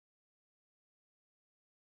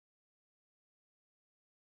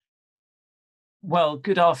Well,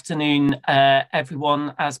 good afternoon,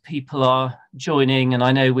 everyone, as people are joining. And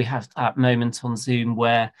I know we have that moment on Zoom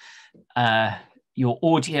where your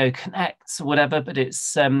audio connects or whatever, but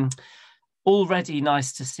it's already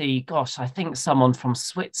nice to see, gosh, I think someone from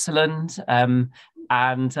Switzerland,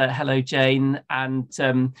 and hello, Jane,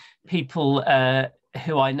 and people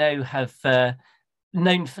who I know have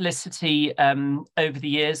known Felicity over the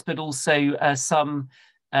years, but also some,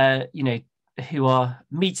 who are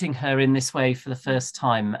meeting her in this way for the first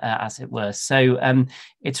time, as it were. So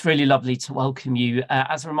it's really lovely to welcome you.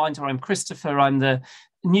 As a reminder, I'm Christopher. I'm the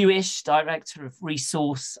newish director of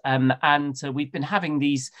resource, and we've been having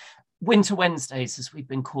these Winter Wednesdays, as we've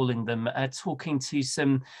been calling them, talking to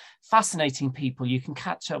some fascinating people. You can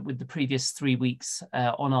catch up with the previous 3 weeks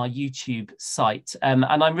on our YouTube site. And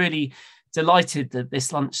I'm really delighted that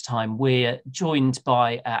this lunchtime we're joined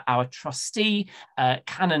by our trustee,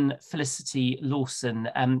 Canon Felicity Lawson.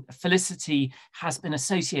 Felicity has been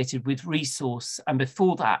associated with Resource, and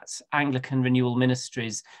before that, Anglican Renewal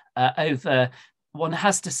Ministries over, one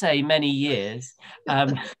has to say, many years.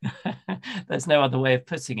 There's no other way of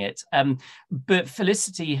putting it. But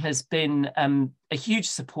Felicity has been a huge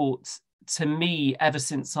support to me ever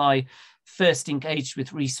since I first engaged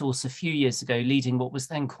with Resource a few years ago, leading what was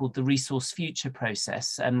then called the Resource Future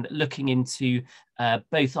process, and looking into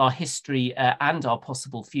both our history and our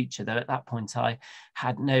possible future, though at that point I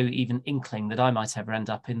had no even inkling that I might ever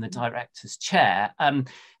end up in the director's chair.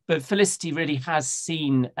 But Felicity really has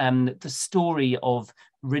seen the story of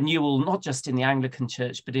renewal, not just in the Anglican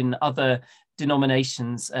Church, but in other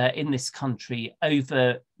denominations in this country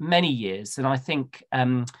over many years. And I think,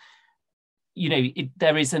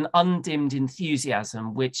 there is an undimmed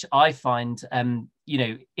enthusiasm, which I find,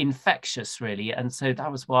 infectious, really. And so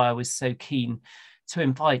that was why I was so keen to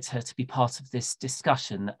invite her to be part of this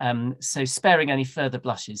discussion. So sparing any further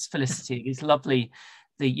blushes, Felicity, it is lovely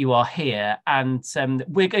that you are here, and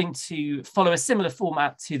we're going to follow a similar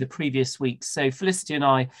format to the previous week. So Felicity and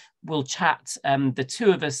I will chat, the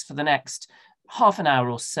two of us, for the next half an hour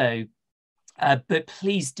or so, but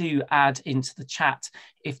please do add into the chat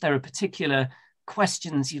if there are particular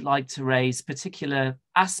questions you'd like to raise, particular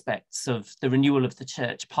aspects of the renewal of the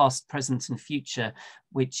church, past, present and future,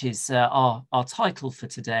 which is our title for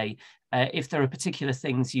today. If there are particular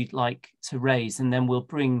things you'd like to raise, and then we'll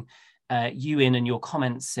bring you in and your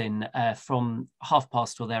comments in from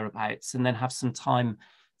past or thereabouts, and then have some time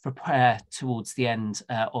for prayer towards the end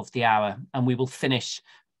of the hour. And we will finish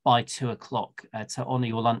by 2 o'clock to honour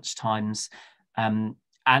your lunch times.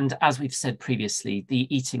 And as we've said previously,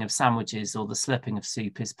 the eating of sandwiches or the slurping of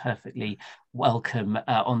soup is perfectly welcome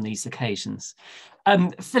on these occasions.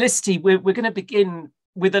 Felicity, we're going to begin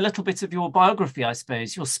with a little bit of your biography, I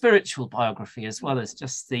suppose, your spiritual biography, as well as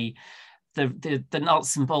just the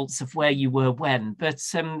nuts and bolts of where you were when. But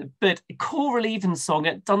choral evensong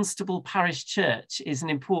at Dunstable Parish Church is an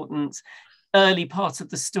important early part of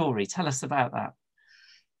the story. Tell us about that.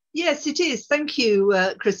 Yes, it is. Thank you,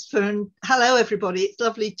 Christopher, and hello, everybody. It's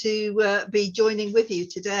lovely to be joining with you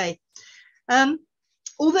today.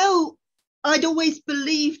 Although I'd always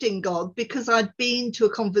believed in God because I'd been to a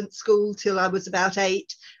convent school till I was about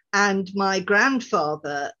 8, and my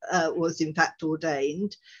grandfather was in fact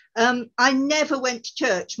ordained, I never went to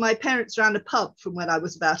church. My parents ran a pub from when I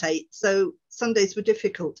was about 8, so Sundays were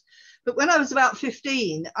difficult. But when I was about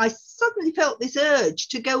 15, I suddenly felt this urge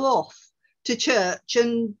to go off to church,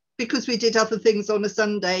 and because we did other things on a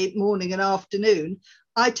Sunday morning and afternoon,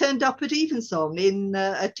 I turned up at evensong in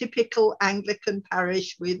a typical Anglican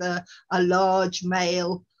parish with a large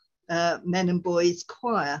male men and boys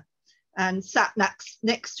choir, and sat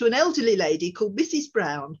next to an elderly lady called Mrs.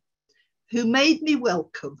 Brown, who made me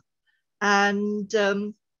welcome, and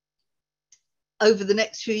over the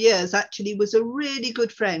next few years actually was a really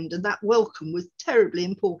good friend, and that welcome was terribly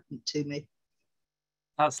important to me.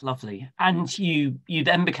 That's lovely. And you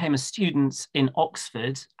then became a student in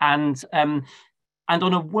Oxford, and on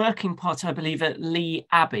a working party, I believe, at Lee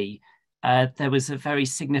Abbey, there was a very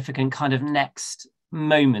significant kind of next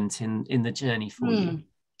moment in the journey for you.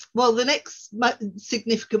 Well, the next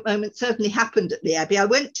significant moment certainly happened at Lee Abbey. I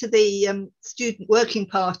went to the student working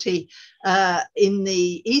party in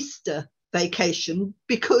the Easter vacation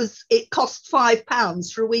because it cost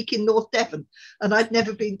 £5 for a week in North Devon, and I'd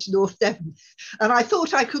never been to North Devon, and I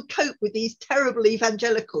thought I could cope with these terrible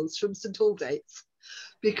evangelicals from St Aldate's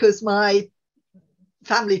because my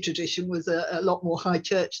family tradition was a lot more high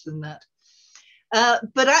church than that.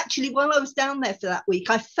 But actually, while I was down there for that week,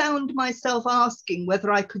 I found myself asking whether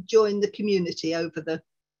I could join the community over the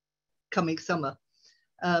coming summer.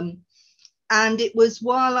 And it was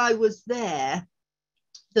while I was there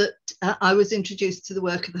that I was introduced to the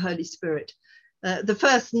work of the Holy Spirit. The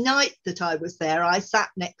first night that I was there, I sat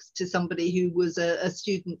next to somebody who was a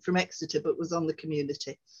student from Exeter but was on the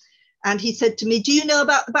community. And he said to me, "Do you know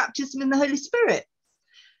about the baptism in the Holy Spirit?"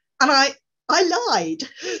 And I lied.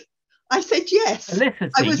 I said yes.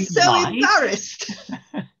 Felicity, I was so lied. Embarrassed.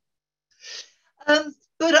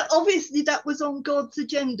 But obviously that was on God's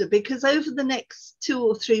agenda, because over the next 2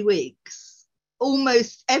 or 3 weeks,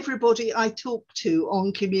 almost everybody I talked to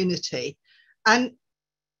on community and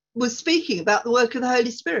was speaking about the work of the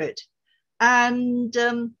Holy Spirit. And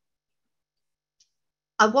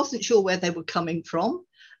I wasn't sure where they were coming from.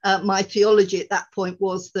 My theology at that point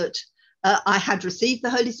was that I had received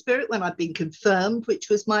the Holy Spirit when I'd been confirmed, which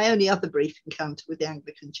was my only other brief encounter with the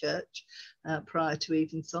Anglican Church prior to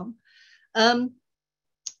Evensong.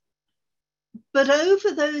 But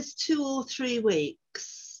over those 2 or 3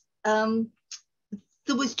 weeks, there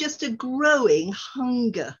was just a growing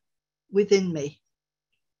hunger within me.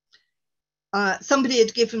 Somebody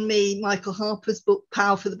had given me Michael Harper's book,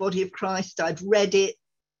 Power for the Body of Christ. I'd read it.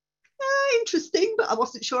 Interesting, but I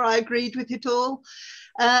wasn't sure I agreed with it all.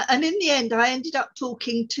 And in the end, I ended up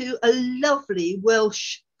talking to a lovely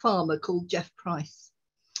Welsh farmer called Jeff Price,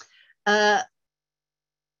 and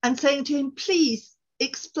saying to him, "Please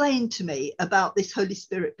explain to me about this Holy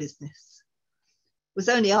Spirit business." It was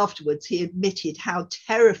only afterwards he admitted how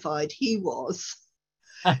terrified he was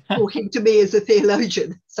talking to me as a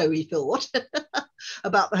theologian, so he thought,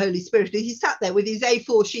 about the Holy Spirit. And he sat there with his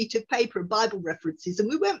A4 sheet of paper and Bible references, and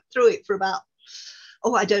we went through it for about,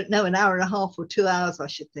 I don't know, an hour and a half or 2 hours, I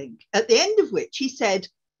should think. At the end of which he said,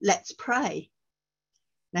 "Let's pray."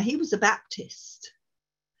 Now, he was a Baptist,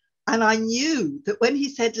 and I knew that when he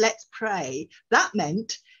said, "Let's pray," that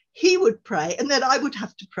meant he would pray and then I would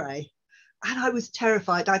have to pray. And I was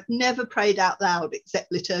terrified. I'd never prayed out loud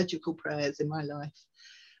except liturgical prayers in my life.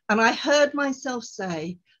 And I heard myself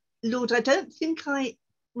say, "Lord, I don't think I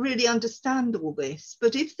really understand all this,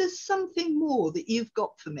 but if there's something more that you've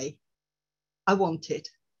got for me, I want it.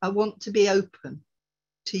 I want to be open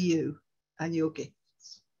to you and your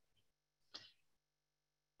gifts."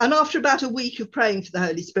 And after about a week of praying for the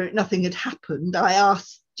Holy Spirit, nothing had happened. I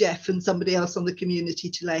asked Jeff and somebody else on the community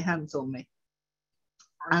to lay hands on me.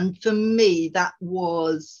 And for me, that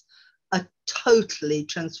was a totally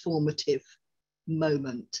transformative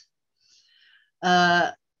moment.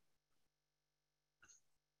 I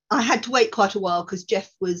had to wait quite a while because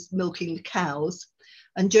Jeff was milking the cows.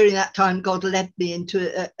 And during that time, God led me into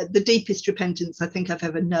the deepest repentance I think I've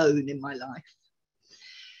ever known in my life.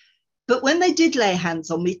 But when they did lay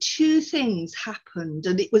hands on me, 2 things happened.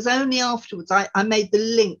 And it was only afterwards I made the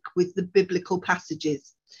link with the biblical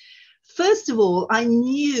passages. First of all, I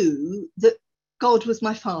knew that God was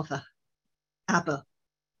my Father, Abba.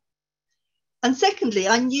 And secondly,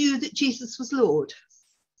 I knew that Jesus was Lord.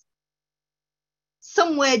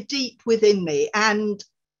 Somewhere deep within me, and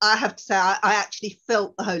I have to say, I actually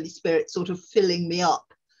felt the Holy Spirit sort of filling me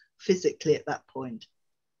up physically at that point.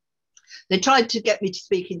 They tried to get me to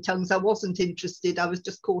speak in tongues. I wasn't interested. I was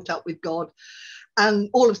just caught up with God. And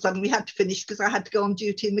all of a sudden we had to finish because I had to go on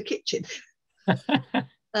duty in the kitchen.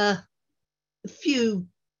 A few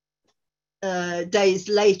days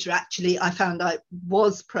later, actually, I found I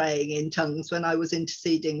was praying in tongues when I was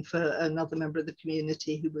interceding for another member of the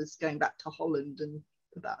community who was going back to Holland and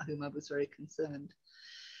about whom I was very concerned.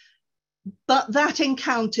 But that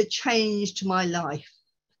encounter changed my life.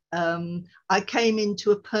 I came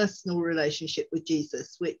into a personal relationship with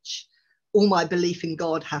Jesus, which all my belief in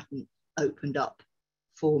God hadn't opened up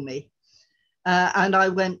for me. And I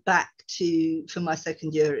went back for my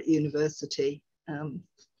second year at university,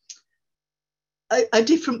 a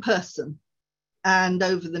different person. And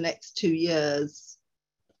over the next 2 years,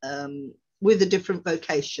 with a different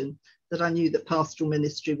vocation, that I knew that pastoral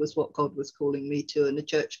ministry was what God was calling me to, and a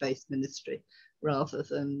church-based ministry rather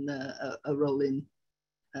than a role in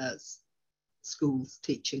schools,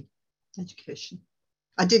 teaching, education.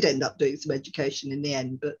 I did end up doing some education in the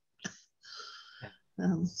end, but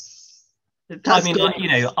I mean,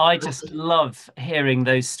 I just love hearing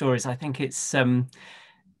those stories. I think it's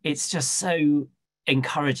just so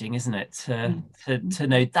encouraging, isn't it, to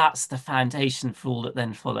know that's the foundation for all that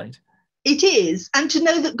then followed. It is, and to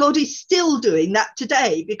know that God is still doing that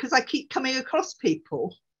today, because I keep coming across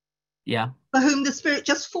people for whom the Spirit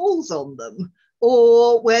just falls on them,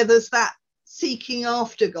 or where there's that seeking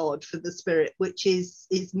after God for the Spirit, which is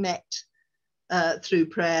met through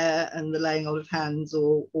prayer and the laying on of hands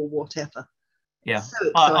or whatever. Yeah,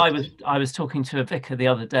 so I was talking to a vicar the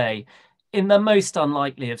other day in the most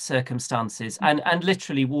unlikely of circumstances, and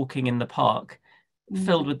literally walking in the park,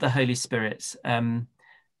 filled with the Holy Spirit.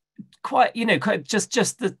 quite,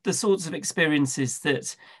 just the sorts of experiences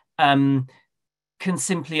that can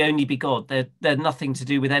simply only be God. They're nothing to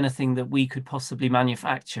do with anything that we could possibly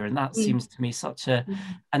manufacture, and that seems to me such an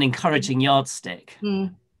encouraging yardstick.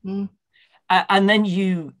 And then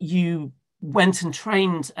you went and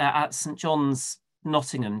trained at St John's,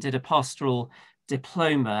 Nottingham, did a pastoral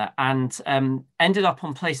diploma, and ended up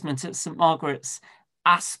on placement at St Margaret's,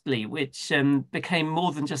 Aspley, which became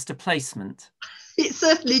more than just a placement. It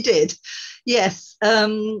certainly did, yes.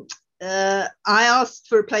 I asked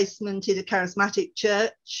for a placement in a charismatic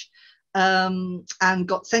church and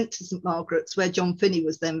got sent to St Margaret's, where John Finney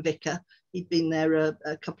was then vicar. He'd been there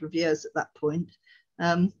a couple of years at that point.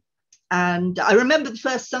 And I remember the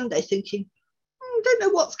first Sunday thinking, I don't know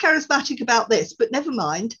what's charismatic about this, but never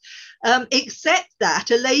mind. Except that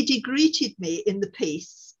a lady greeted me in the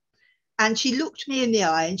peace, and she looked me in the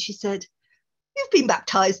eye and she said, "You've been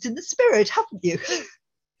baptized in the Spirit, haven't you?"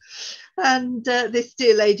 And this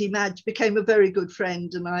dear lady, Madge, became a very good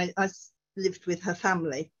friend, and I lived with her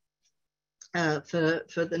family for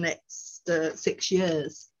the next 6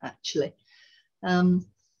 years, actually.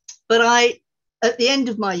 But at the end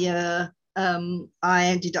of my year, I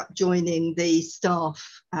ended up joining the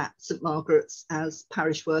staff at St Margaret's as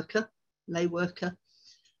parish worker, lay worker,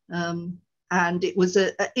 and it was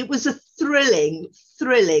a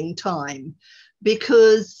thrilling time,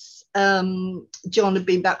 because John had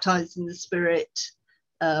been baptized in the Spirit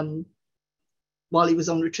while he was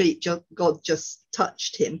on retreat. God just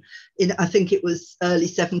touched him I think it was early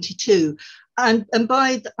 72. And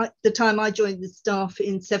by the time I joined the staff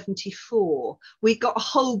in 74, we got a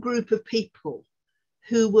whole group of people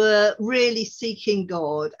who were really seeking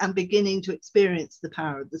God and beginning to experience the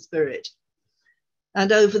power of the Spirit.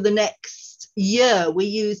 And over the next year, we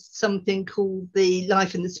used something called the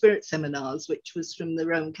Life in the Spirit seminars, which was from the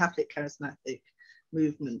Roman Catholic charismatic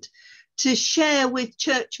movement, to share with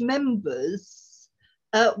church members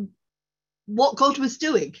what God was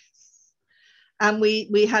doing. And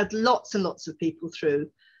we had lots and lots of people through.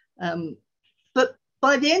 But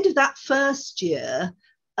by the end of that first year,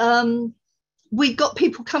 we got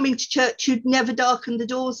people coming to church who'd never darkened the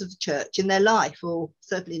doors of the church in their life, or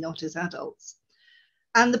certainly not as adults.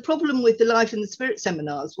 And the problem with the Life in the Spirit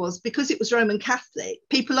seminars was, because it was Roman Catholic,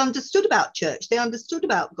 people understood about church, they understood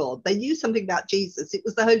about God, they knew something about Jesus. It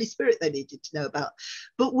was the Holy Spirit they needed to know about.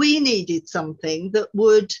 But we needed something that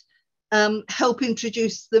would help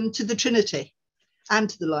introduce them to the Trinity and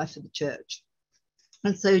to the life of the church.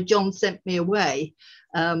 And so John sent me away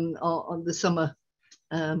on the summer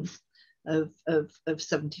of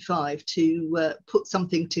 75 to put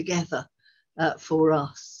something together for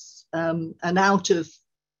us. And out of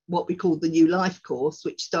what we called the New Life course,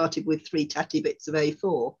 which started with 3 tatty bits of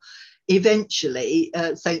A4, eventually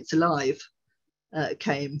Saints Alive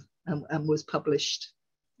came and was published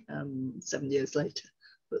 7 years later.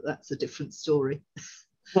 But that's a different story.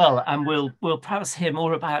 Well, and we'll perhaps hear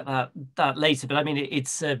more about that later. But I mean,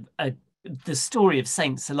 it's the story of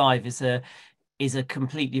Saints Alive is a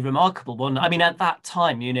completely remarkable one. I mean, at that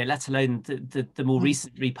time, let alone the more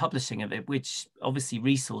recent republishing of it, which obviously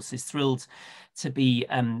Resource is thrilled to be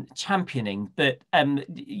championing. But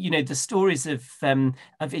the stories of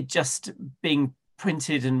it just being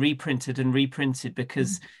printed and reprinted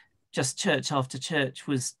because just church after church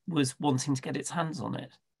was wanting to get its hands on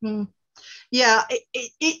it. Yeah,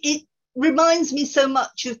 it reminds me so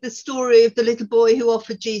much of the story of the little boy who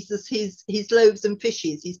offered Jesus his loaves and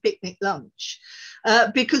fishes, his picnic lunch,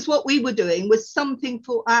 because what we were doing was something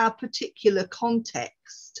for our particular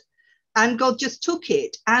context, and God just took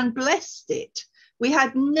it and blessed it. We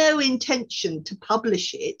had no intention to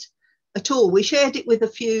publish it at all. We shared it with a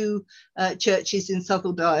few churches in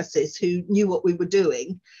Southall Diocese who knew what we were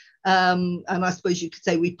doing, and I suppose you could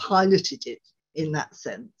say we piloted it in that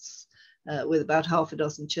sense. With about half a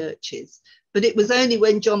dozen churches. But it was only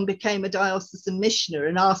when John became a diocesan missioner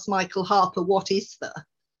and asked Michael Harper, "What is there?"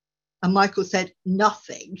 And Michael said,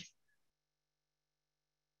 "Nothing."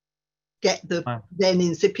 Get the then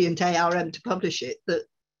incipient ARM to publish it,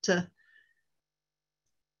 that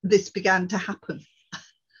this began to happen.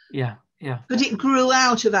 Yeah. But it grew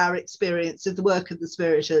out of our experience of the work of the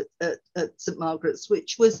Spirit at St Margaret's,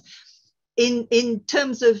 which was, in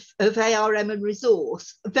terms of ARM and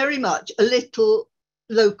Resource, very much a little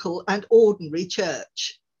local and ordinary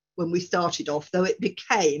church when we started off, though it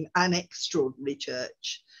became an extraordinary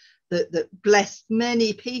church that blessed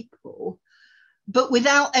many people, but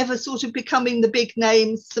without ever sort of becoming the big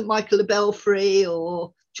names, St Michael of Belfry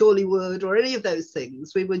or Chorleywood or any of those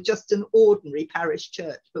things. We were just an ordinary parish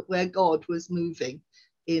church, but where God was moving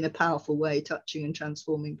in a powerful way, touching and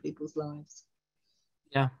transforming people's lives.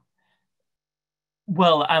 Yeah.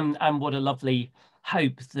 Well, and what a lovely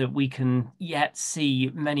hope that we can yet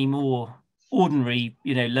see many more ordinary,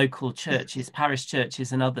 local churches, parish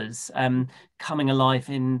churches, and others coming alive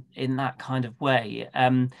in that kind of way.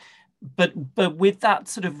 But with that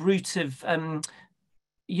sort of root of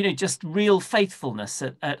just real faithfulness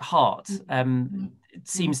at heart. It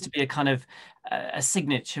seems to be a kind of a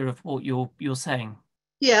signature of what you're saying.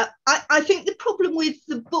 Yeah, I think the problem with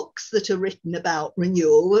the books that are written about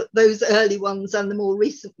renewal, those early ones and the more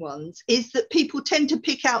recent ones, is that people tend to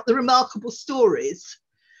pick out the remarkable stories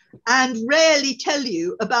and rarely tell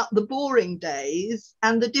you about the boring days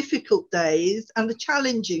and the difficult days and the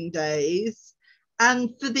challenging days,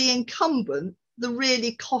 and for the incumbent, the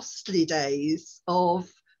really costly days of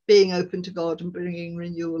being open to God and bringing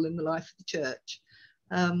renewal in the life of the church.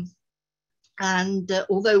 And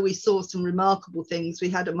although we saw some remarkable things, we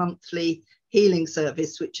had a monthly healing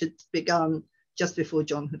service, which had begun just before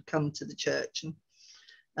John had come to the church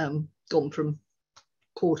and gone from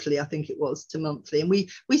quarterly, I think it was, to monthly. And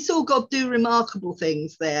we saw God do remarkable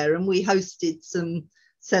things there. And we hosted some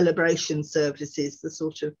celebration services, the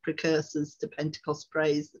sort of precursors to Pentecost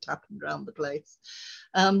praise that happened around the place.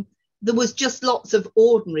 There was just lots of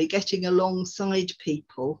ordinary getting alongside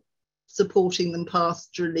people, supporting them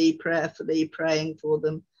pastorally, prayerfully, praying for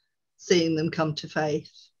them, seeing them come to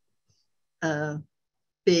faith,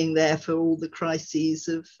 being there for all the crises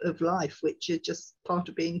of life, which are just part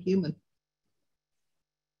of being human.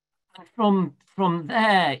 And from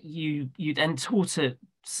there, you then taught at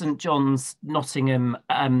St John's, Nottingham,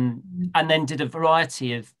 and then did a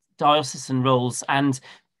variety of diocesan roles, and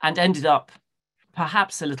ended up,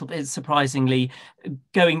 perhaps a little bit surprisingly,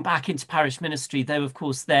 going back into parish ministry, though of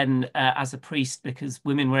course then as a priest, because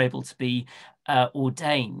women were able to be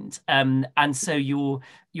ordained, and so your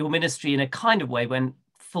ministry in a kind of way went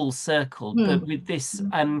full circle, but with this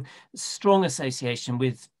strong association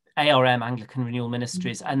with ARM, Anglican Renewal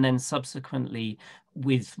Ministries, and then subsequently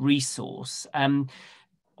with Resource.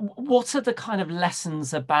 What are the kind of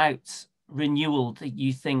lessons about renewal that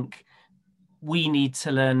you think we need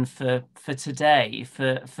to learn for today,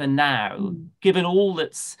 for now, given all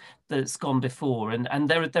that's gone before, and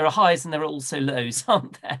there are highs and there are also lows,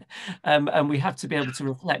 aren't there? And we have to be able to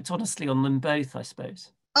reflect honestly on them both, I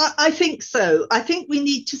suppose. I think so. I think we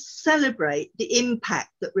need to celebrate the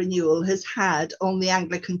impact that renewal has had on the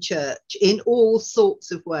Anglican Church in all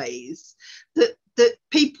sorts of ways that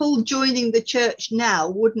people joining the church now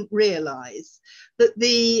wouldn't realise, that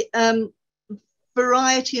the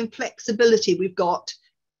variety and flexibility we've got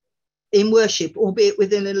in worship, albeit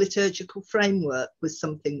within a liturgical framework, was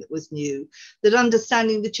something that was new. That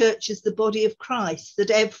understanding the church as the body of Christ,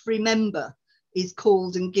 that every member is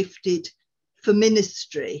called and gifted for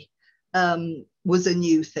ministry, was a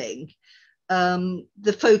new thing.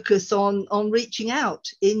 The focus on reaching out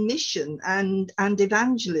in mission and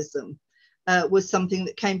evangelism was something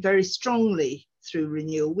that came very strongly through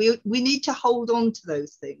renewal. We need to hold on to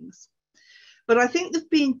those things. But I think there've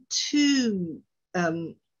been two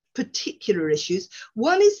particular issues.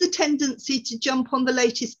 One is the tendency to jump on the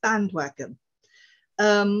latest bandwagon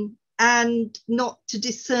and not to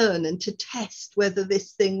discern and to test whether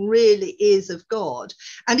this thing really is of God.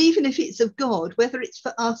 And even if it's of God, whether it's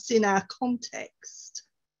for us in our context.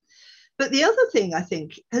 But the other thing, I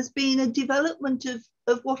think, has been a development of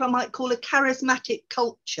what I might call a charismatic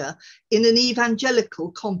culture in an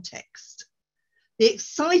evangelical context. The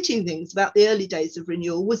exciting things about the early days of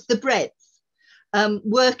renewal was the breadth,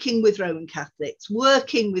 working with Roman Catholics,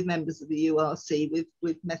 working with members of the URC,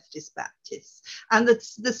 with Methodist Baptists, and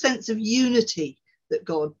the sense of unity that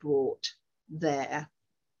God brought there,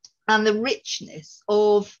 and the richness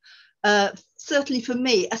of, certainly for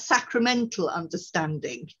me, a sacramental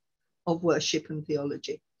understanding of worship and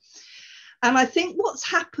theology. And I think what's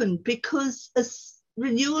happened, because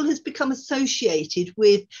renewal has become associated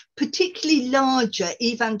with particularly larger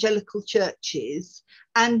evangelical churches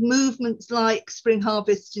and movements like Spring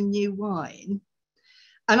Harvest and New Wine,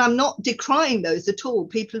 and I'm not decrying those at all,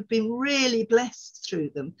 people have been really blessed through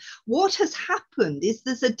them. What has happened is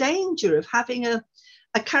there's a danger of having a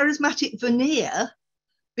charismatic veneer,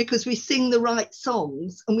 because we sing the right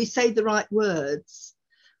songs and we say the right words,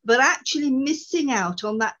 but actually missing out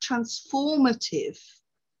on that transformative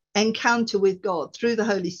encounter with God through the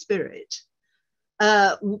Holy Spirit.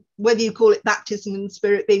 Whether you call it baptism in the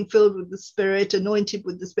Spirit, being filled with the Spirit, anointed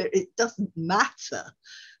with the Spirit, it doesn't matter.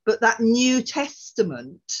 But that New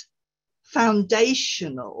Testament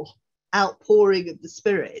foundational outpouring of the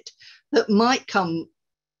Spirit that might come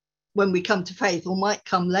when we come to faith, or might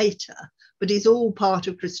come later, but is all part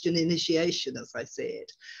of Christian initiation, as I see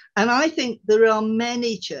it. And I think there are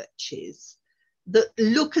many churches that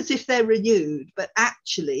look as if they're renewed, but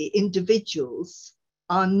actually individuals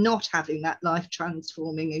are not having that life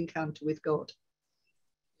transforming encounter with God.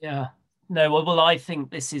 Yeah. No, well, I think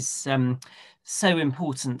this is so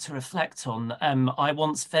important to reflect on. I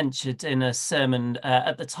once ventured in a sermon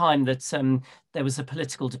at the time that there was a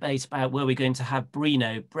political debate about were we going to have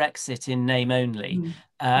Brexit in name only.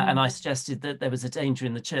 And I suggested that there was a danger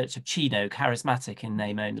in the church of Chino, charismatic in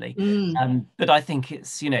name only. But I think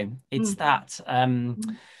it's, it's that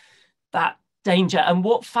that danger. And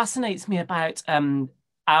what fascinates me about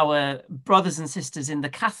our brothers and sisters in the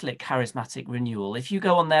Catholic Charismatic Renewal, if you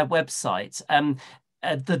go on their website,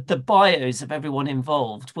 the bios of everyone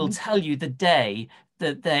involved will tell you the day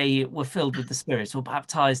that they were filled with the Spirit or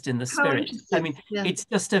baptized in the Spirit. I mean, it's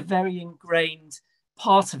just a very ingrained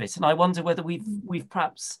part of it. And I wonder whether we've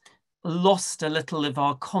perhaps lost a little of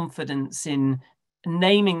our confidence in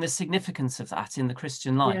naming the significance of that in the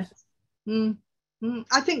Christian life. Yes.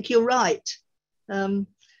 I think you're right.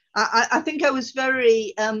 I think I was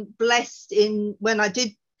very blessed when I did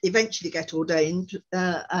eventually get ordained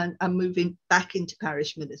and moving back into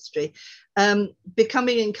parish ministry,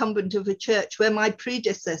 becoming incumbent of a church where my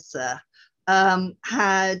predecessor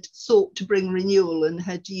had sought to bring renewal and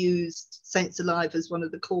had used Saints Alive as one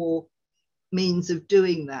of the core means of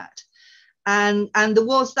doing that. And there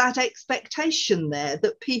was that expectation there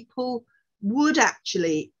that people would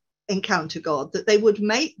actually encounter God, that they would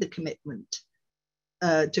make the commitment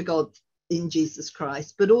to God in Jesus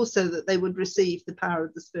Christ, but also that they would receive the power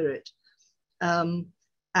of the Spirit, and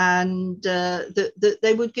that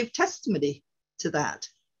they would give testimony to that,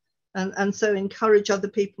 and so encourage other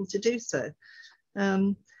people to do so.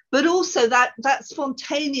 But also that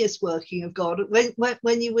spontaneous working of God.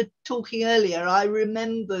 When you were talking earlier, I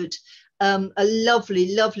remembered a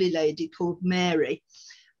lovely lady called Mary,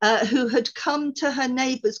 who had come to her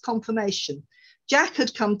neighbour's confirmation. Jack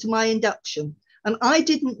had come to my induction, and I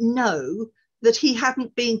didn't know that he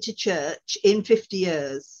hadn't been to church in 50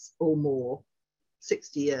 years or more,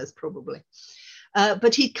 60 years probably.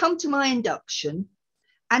 But he'd come to my induction,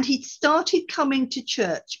 and he'd started coming to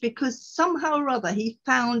church because somehow or other he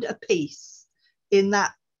found a peace in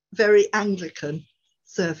that very Anglican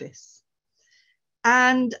service.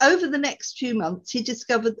 And over the next few months, he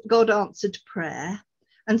discovered that God answered prayer.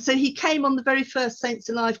 And so he came on the very first Saints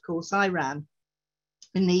Alive course I ran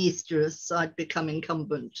in the Easter, as I'd become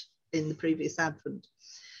incumbent in the previous Advent.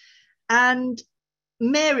 And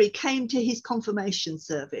Mary came to his confirmation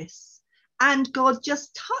service, and God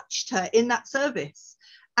just touched her in that service.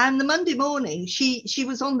 And the Monday morning, she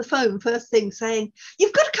was on the phone first thing saying,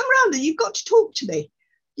 "You've got to come round and you've got to talk to me.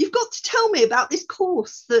 You've got to tell me about this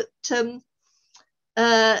course that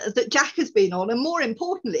Jack has been on, and more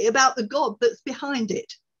importantly, about the God that's behind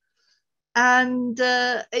it." And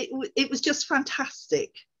it was just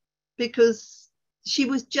fantastic, because she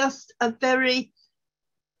was just a very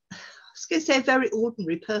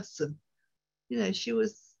ordinary person.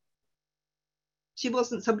 She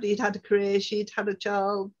wasn't somebody who'd had a career. She'd had a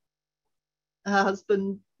child. Her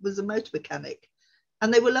husband was a motor mechanic,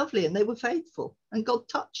 and they were lovely and they were faithful, and God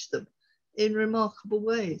touched them in remarkable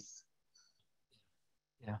ways.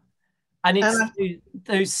 Yeah. And it's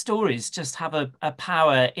those stories just have a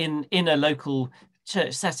power in a local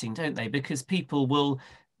church setting, don't they? Because people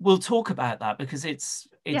will talk about that, because it's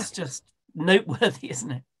just noteworthy,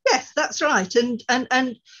 isn't it? Yes, that's right. And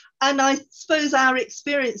I suppose our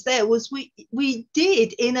experience there was we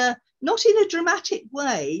did not in a dramatic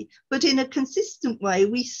way, but in a consistent way.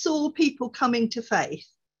 We saw people coming to faith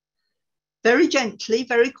very gently,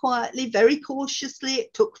 very quietly, very cautiously.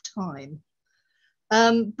 It took time,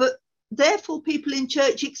 but therefore, people in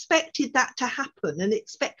church expected that to happen and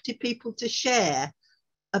expected people to share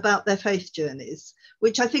about their faith journeys,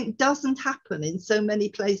 which I think doesn't happen in so many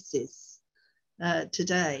places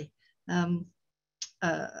today.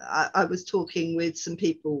 I was talking with some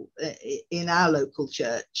people in our local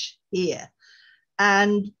church here,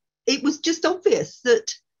 and it was just obvious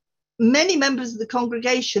that many members of the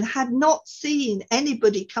congregation had not seen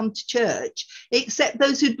anybody come to church except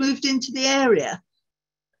those who'd moved into the area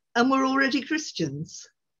and were already Christians.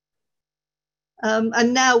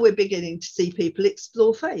 And now we're beginning to see people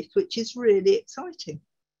explore faith, which is really exciting.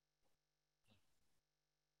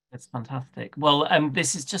 That's fantastic. Well,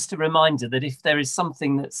 this is just a reminder that if there is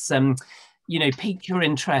something that's, piqued your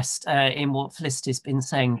interest in what Felicity's been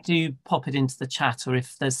saying, do pop it into the chat, or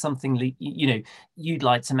if there's something, you'd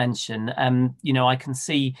like to mention. I can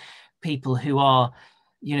see people who are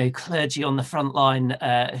clergy on the front line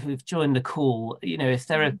who've joined the call, if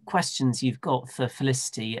there are questions you've got for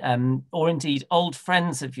Felicity, or indeed old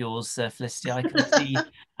friends of yours, Felicity, I can see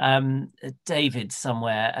David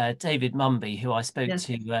somewhere, David Mumby, who I spoke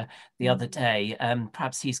to the other day.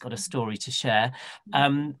 Perhaps he's got a story to share.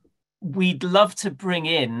 We'd love to bring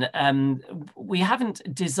in, we haven't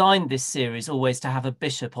designed this series always to have a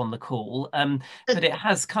bishop on the call, but it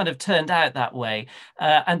has kind of turned out that way.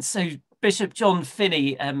 And so Bishop John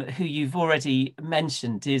Finney, who you've already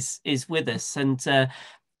mentioned, is with us, and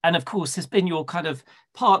of course has been your kind of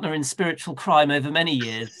partner in spiritual crime over many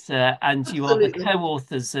years, and you are the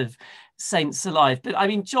co-authors of Saints Alive. But I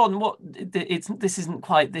mean, John, this isn't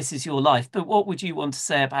quite This Is Your Life, but what would you want to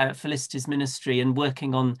say about Felicity's ministry and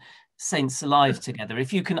working on Saints Alive together?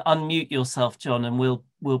 If you can unmute yourself, John, and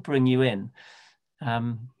we'll bring you in.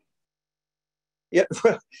 Yeah,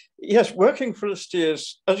 well, yes, working for Felicity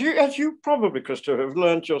is, as you probably, Christopher, have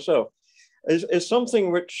learned yourself, is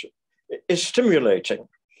something which is stimulating.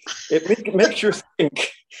 It makes you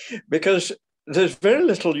think, because there's very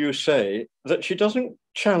little you say that she doesn't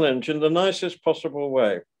challenge in the nicest possible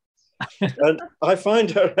way. And I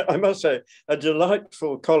find her, I must say, a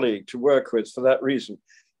delightful colleague to work with for that reason.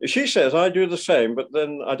 She says I do the same, but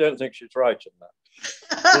then I don't think she's right in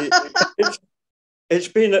that. It's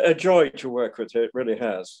been a joy to work with her, it really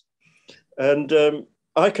has. And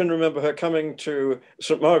I can remember her coming to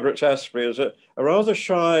St. Margaret's, Asprey, as a rather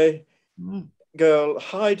shy girl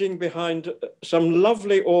hiding behind some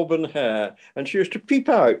lovely auburn hair, and she used to peep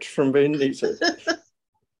out from beneath it.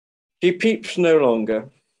 She peeps no longer.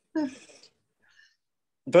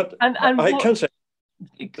 But I can say,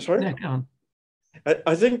 sorry? No, go on.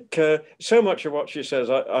 I think so much of what she says,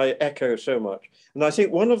 I echo so much. And I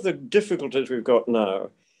think one of the difficulties we've got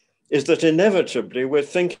now is that inevitably we're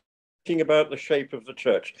thinking about the shape of the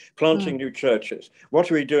church, planting new churches.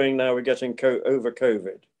 What are we doing now? We're getting over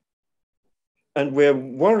COVID. And we're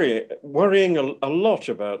worrying a lot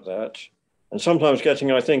about that, and sometimes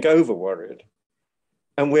getting, I think, over-worried.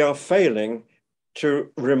 And we are failing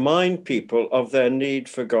to remind people of their need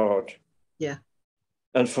for God. Yeah.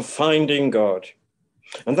 And for finding God.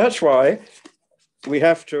 And that's why we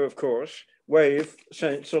have to, of course, wave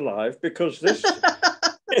Saints Alive, because this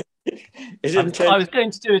is intended. I was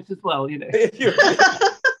going to do it as well,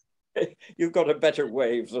 You've got a better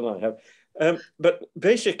wave than I have. But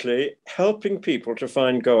basically, helping people to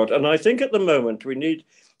find God. And I think at the moment we need,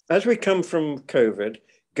 as we come from COVID,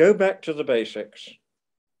 go back to the basics.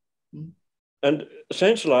 And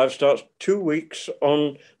Saints Alive starts 2 weeks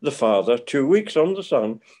on the Father, 2 weeks on the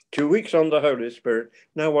Son, 2 weeks on the Holy Spirit.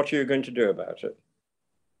 Now, what are you going to do about it?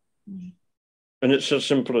 And it's as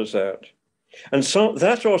simple as that. And so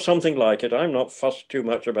that, or something like it. I'm not fussed too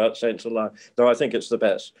much about Saints Alive, though I think it's the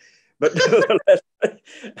best. But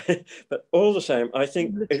but all the same, I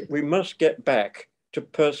think we must get back to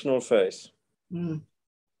personal faith.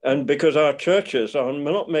 And because our churches are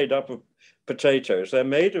not made up of potatoes, they're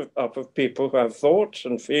made up of people who have thoughts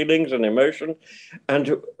and feelings and emotion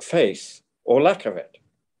and faith, or lack of it.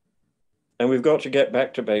 And we've got to get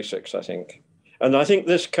back to basics, I think. And I think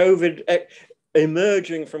this COVID,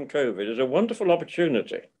 emerging from COVID, is a wonderful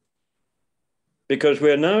opportunity, because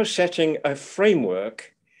we're now setting a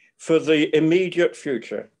framework for the immediate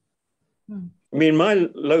future. I mean, my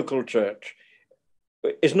local church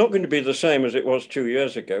is not going to be the same as it was 2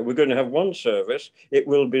 years ago. We're going to have one service. It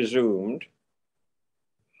will be Zoomed.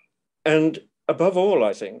 And above all,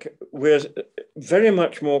 I think, we're very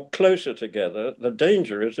much more closer together. The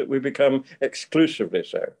danger is that we become exclusively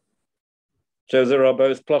so. So there are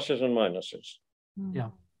both pluses and minuses. Yeah.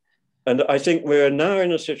 And I think we're now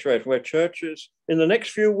in a situation where churches, in the next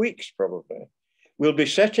few weeks probably, will be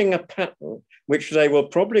setting a pattern which they will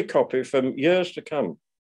probably copy for years to come.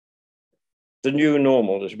 The new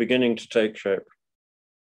normal is beginning to take shape.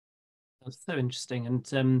 That's so interesting.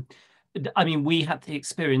 And I mean, we had the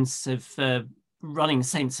experience of running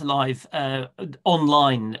Saints Alive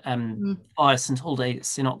online via St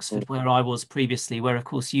Aldate's in Oxford, where I was previously, where, of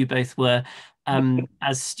course, you both were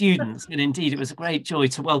as students. And indeed, it was a great joy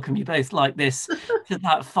to welcome you both like this to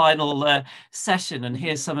that final session and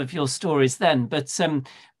hear some of your stories then. But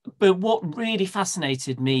what really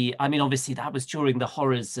fascinated me, I mean, obviously, that was during the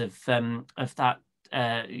horrors of that,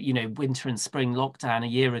 winter and spring lockdown a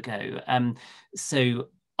year ago. So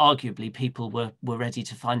arguably people were ready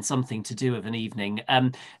to find something to do of an evening.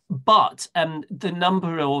 But the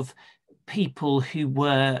number of people who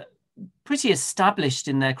were pretty established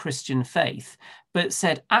in their Christian faith, but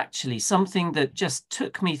said, actually, something that just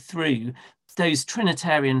took me through those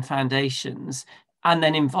Trinitarian foundations and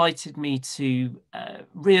then invited me to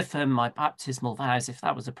reaffirm my baptismal vows, if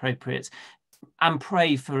that was appropriate, and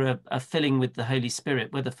pray for a filling with the Holy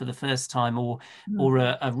Spirit, whether for the first time or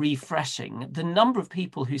a refreshing. The number of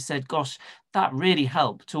people who said, gosh, that really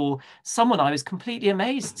helped, or someone I was completely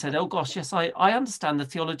amazed said, oh gosh, yes, I understand the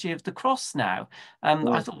theology of the cross now. I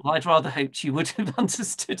thought, well, I'd rather hoped you would have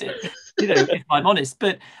understood it, if I'm honest.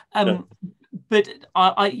 But I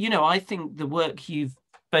think the work you've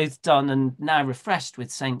both done and now refreshed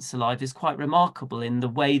with Saints Alive is quite remarkable in the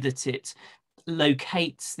way that it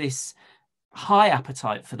locates this high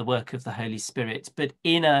appetite for the work of the Holy Spirit, but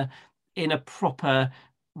in a proper,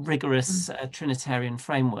 rigorous Trinitarian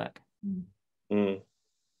framework. Mm.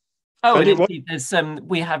 Oh, and indeed, there's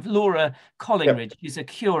we have Laura Collingridge, who's a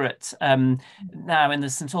curate now in the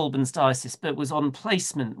St Albans diocese, but was on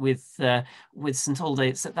placement with St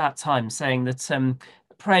Aldate's at that time, saying that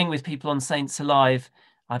praying with people on Saints Alive,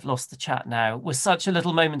 I've lost the chat now, was such a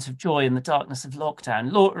little moment of joy in the darkness of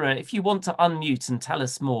lockdown. Laura, if you want to unmute and tell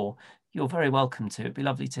us more, you're very welcome to. It'd be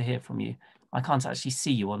lovely to hear from you. I can't actually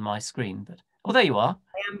see you on my screen, but there you are.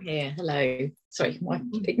 I am here. Hello. Sorry,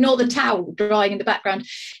 ignore the towel drying in the background.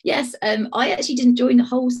 Yes, I actually didn't join the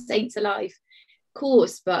whole Saints Alive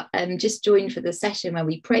course, but just joined for the session where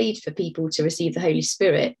we prayed for people to receive the Holy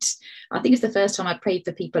Spirit. I think it's the first time I prayed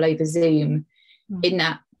for people over Zoom in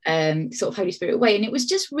that sort of Holy Spirit way, and it was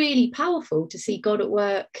just really powerful to see God at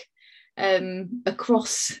work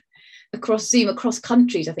across Zoom, across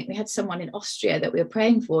countries. I think we had someone in Austria that we were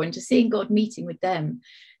praying for, and just seeing God meeting with them.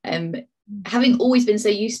 Having always been so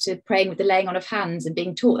used to praying with the laying on of hands and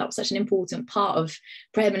being taught that was such an important part of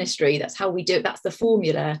prayer ministry. That's how we do it. That's the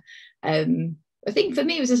formula. I think for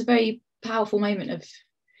me, it was just a very powerful moment of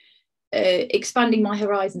expanding my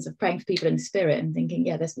horizons of praying for people in the Spirit and thinking,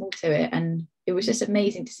 yeah, there's more to it. And it was just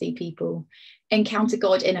amazing to see people encounter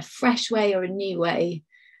God in a fresh way or a new way.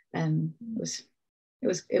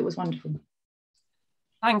 It was wonderful.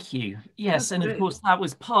 Thank you. Yes, that's and great. Of course that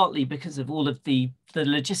was partly because of all of the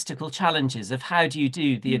logistical challenges of how do you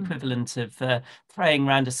do the equivalent of praying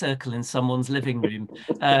around a circle in someone's living room,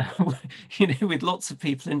 with lots of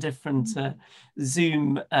people in different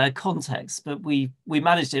Zoom contexts. But we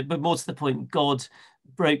managed it. But more to the point, God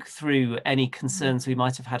broke through any concerns we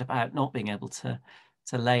might have had about not being able to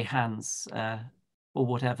lay hands or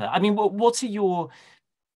whatever. I mean, what are your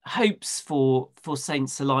hopes for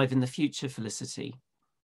Saints Alive in the future, Felicity?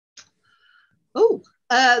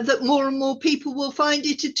 That more and more people will find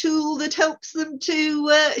it a tool that helps them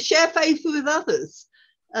to share faith with others.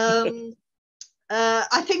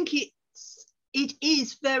 I think it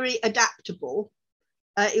is very adaptable.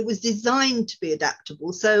 It was designed to be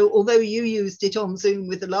adaptable. So although you used it on Zoom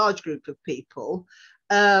with a large group of people,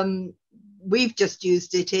 we've just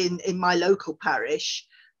used it in my local parish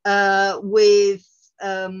with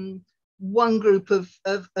one group of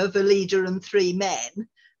a leader and 3 men,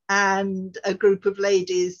 and a group of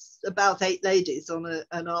ladies, about 8 ladies on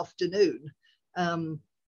an afternoon. I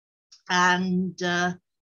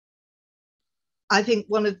think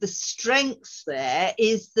one of the strengths there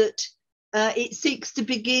is that it seeks to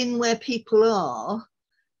begin where people are,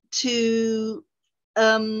 to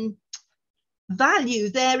value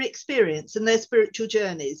their experience and their spiritual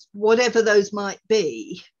journeys, whatever those might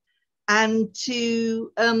be, and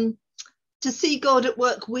to see God at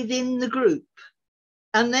work within the group.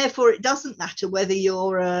 And therefore, it doesn't matter whether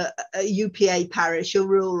you're a UPA parish, a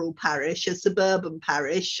rural parish, a suburban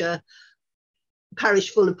parish, a parish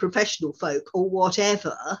full of professional folk, or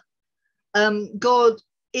whatever. God,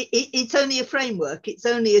 it's only a framework. It's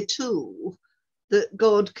only a tool that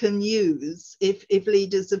God can use if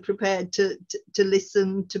leaders are prepared to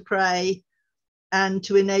listen, to pray, and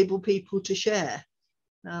to enable people to share.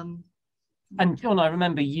 And John, I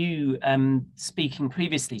remember you speaking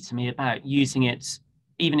previously to me about using it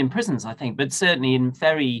even in prisons, I think, but certainly in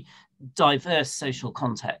very diverse social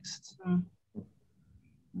contexts.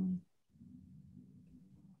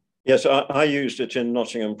 Yes, I used it in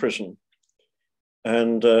Nottingham Prison,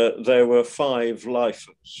 and there were 5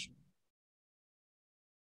 lifers,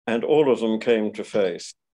 and all of them came to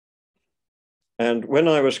faith. And when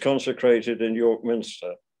I was consecrated in York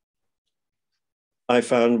Minster, I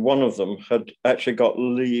found one of them had actually got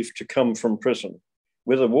leave to come from prison,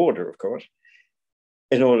 with a warder, of course,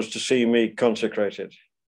 in order to see me consecrated.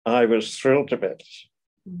 I was thrilled to bits.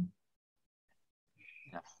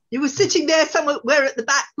 You were sitting there somewhere at the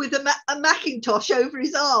back with a Macintosh over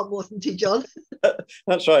his arm, wasn't he, John?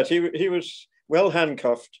 That's right. He was well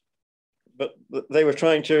handcuffed, but they were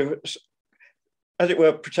trying to, as it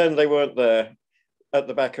were, pretend they weren't there at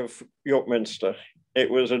the back of York Minster.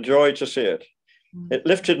 It was a joy to see it. It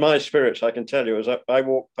lifted my spirits, I can tell you, as I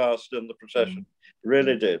walked past in the procession.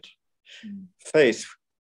 Really did. Faith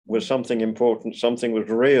was something important, something was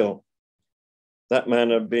real. That man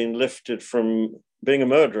had been lifted from being a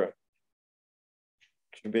murderer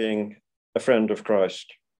to being a friend of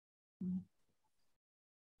Christ. I'd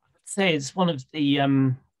say it's one of the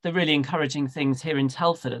really encouraging things here in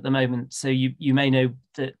Telford at the moment. So you may know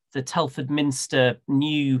that the Telford Minster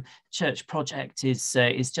new church project is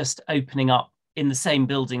just opening up in the same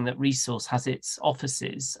building that Resource has its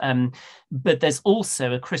offices. But there's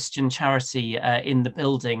also a Christian charity in the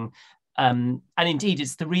building. And indeed,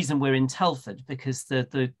 it's the reason we're in Telford, because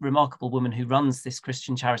the remarkable woman who runs this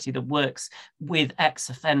Christian charity that works with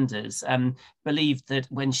ex-offenders believed that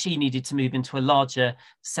when she needed to move into a larger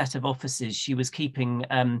set of offices, she was keeping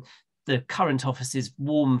the current offices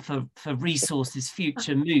warm for Resource's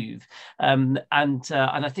future move, and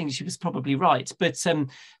I think she was probably right. But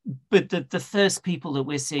the first people that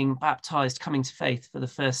we're seeing baptized coming to faith for the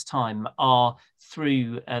first time are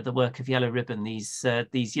through the work of Yellow Ribbon.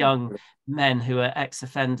 These young men who are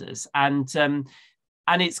ex-offenders, and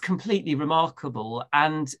it's completely remarkable.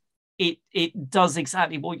 And it does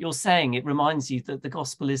exactly what you're saying. It reminds you that the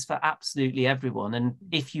gospel is for absolutely everyone, and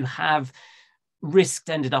if you have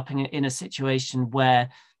ended up in a situation where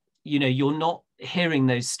you're not hearing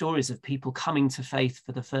those stories of people coming to faith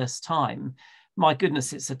for the first time, my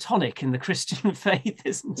goodness, it's a tonic in the Christian faith,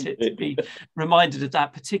 isn't it, to be reminded of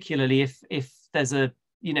that, particularly if there's a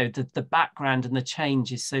the background and the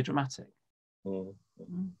change is so dramatic.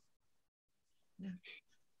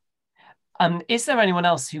 Is there anyone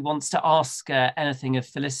else who wants to ask anything of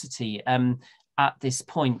Felicity at this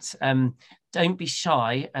point? Don't be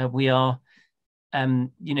shy. We are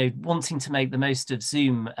wanting to make the most of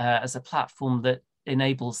Zoom as a platform that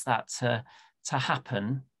enables that to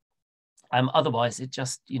happen. Otherwise, it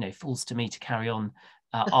just falls to me to carry on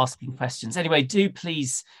asking questions. Anyway, do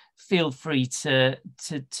please feel free to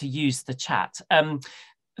use the chat.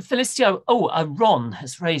 Felicity, Ron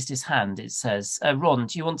has raised his hand. It says, Ron,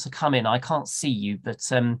 do you want to come in? I can't see you,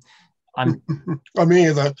 but I'm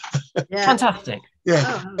here though. Yeah. Fantastic.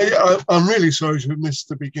 Yeah, I'm really sorry to have missed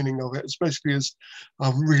the beginning of it, especially as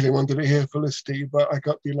I really wanted to hear Felicity, but I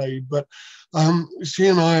got delayed. But she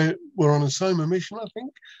and I were on a Soma mission, I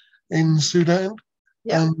think, in Sudan.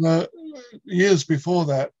 Yeah. And years before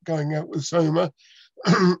that, going out with Soma,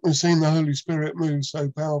 and seeing the Holy Spirit move so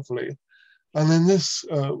powerfully. And then this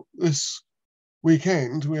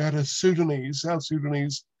weekend, we had a South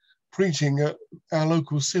Sudanese preaching at our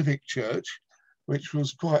local civic church, which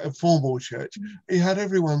was quite a formal church. He had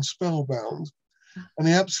everyone spellbound, and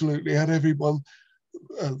he absolutely had everyone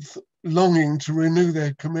longing to renew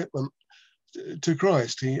their commitment to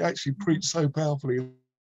Christ. He actually preached so powerfully.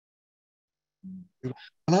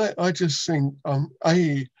 And I just think,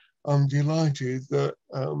 I'm delighted that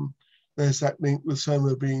there's that link with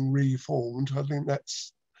Soma being reformed. I think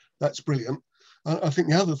that's brilliant. I think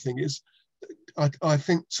the other thing is, I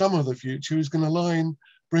think some of the future is going to lie in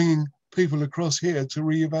bringing people across here to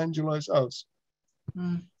re-evangelize us.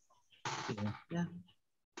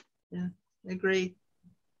 Yeah, agree.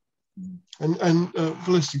 And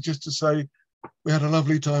Felicity, just to say, we had a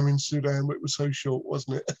lovely time in Sudan, but it was so short,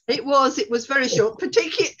 wasn't it? It was very short,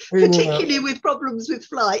 particularly with problems with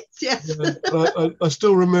flights. Yes. Yeah, I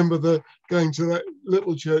still remember going to that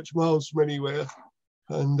little church miles from anywhere,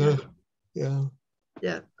 and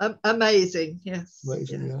amazing. Yes,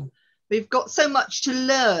 amazing. Yeah. We've got so much to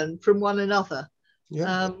learn from one another.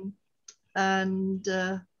 Yeah. And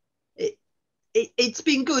it's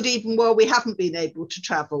been good even while we haven't been able to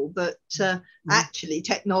travel, but actually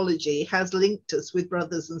technology has linked us with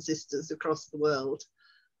brothers and sisters across the world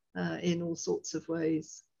in all sorts of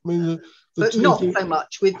ways. I mean, but not so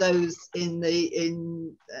much with those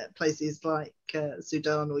in places like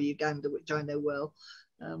Sudan or Uganda, which I know well,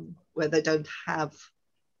 where they don't have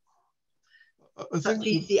such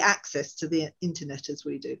easy access to the internet as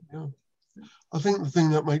we do. Yeah. I think the thing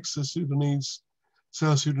that makes the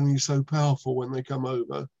South Sudanese so powerful when they come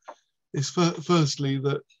over is firstly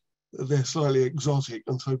that they're slightly exotic,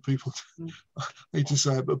 and so people, I hate to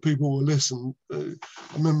say it, but people will listen. I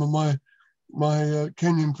remember my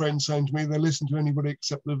Kenyan friend saying to me, they listen to anybody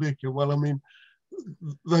except the vicar. Well, I mean,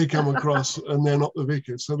 they come across and they're not the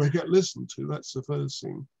vicar, so they get listened to. That's the first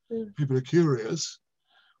thing. People are curious.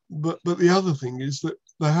 But the other thing is that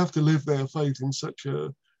they have to live their faith in such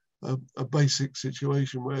a basic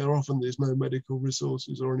situation where often there's no medical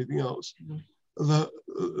resources or anything else, that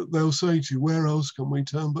they'll say to you, where else can we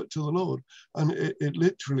turn but to the Lord? And it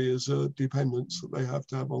literally is a dependence that they have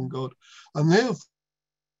to have on God. And therefore,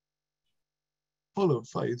 full of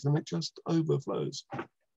faith, and it just overflows.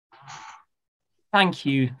 Thank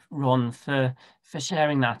you, Ron, for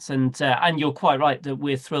sharing that, and you're quite right that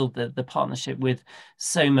we're thrilled that the partnership with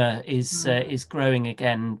Soma is growing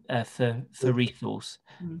again for Resource.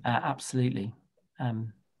 Absolutely.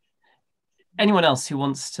 Anyone else who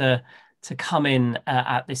wants to come in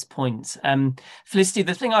at this point? Felicity,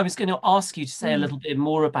 the thing I was going to ask you to say a little bit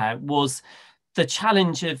more about was the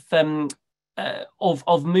challenge of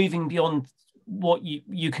moving beyond what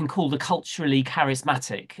you can call the culturally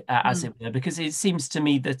charismatic, as it were, because it seems to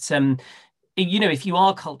me that if you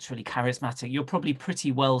are culturally charismatic, you're probably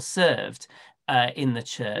pretty well served in the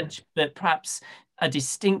church, but perhaps a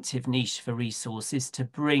distinctive niche for Resource is to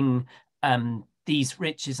bring these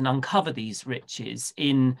riches and uncover these riches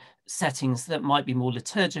in settings that might be more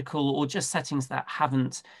liturgical, or just settings that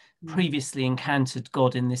haven't previously encountered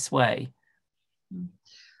God in this way.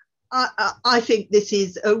 I think this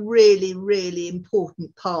is a really, really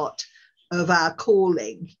important part of our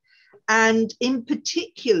calling. And in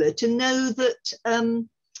particular, to know that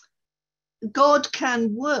God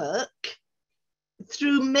can work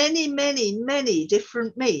through many, many, many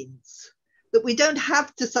different means, that we don't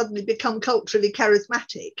have to suddenly become culturally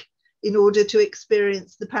charismatic in order to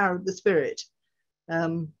experience the power of the Spirit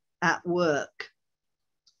at work.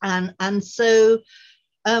 And so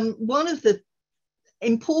one of the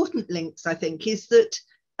important links, I think, is that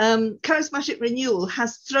charismatic renewal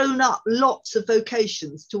has thrown up lots of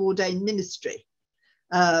vocations to ordained ministry.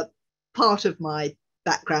 Part of my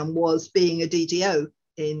background was being a DDO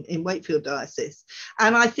in Wakefield Diocese,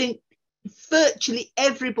 and I think virtually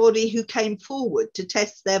everybody who came forward to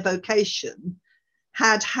test their vocation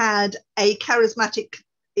had a charismatic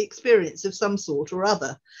experience of some sort or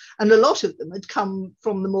other, and a lot of them had come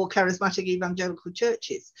from the more charismatic evangelical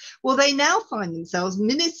churches. Well, they now find themselves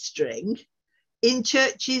ministering in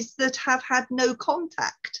churches that have had no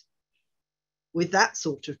contact with that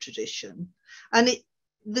sort of tradition, and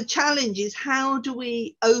the challenge is, how do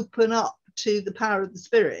we open up to the power of the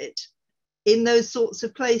Spirit in those sorts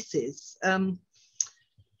of places?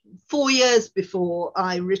 4 years before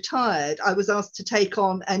I retired, I was asked to take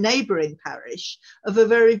on a neighbouring parish of a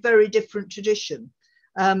very, very different tradition.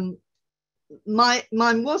 Mine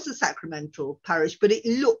was a sacramental parish, but it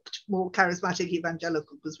looked more charismatic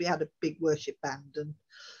evangelical because we had a big worship band and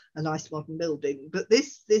a nice modern building. But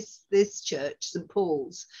this church, St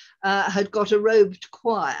Paul's, had got a robed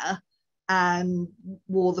choir and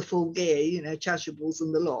wore the full gear, chasubles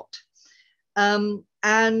and the lot.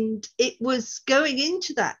 And it was going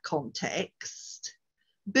into that context,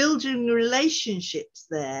 building relationships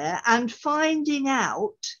there and finding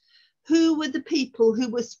out who were the people who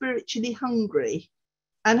were spiritually hungry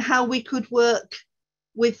and how we could work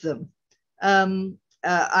with them.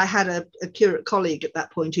 I had a curate colleague at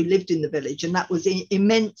that point who lived in the village, and that was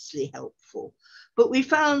immensely helpful. But we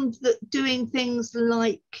found that doing things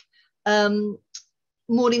like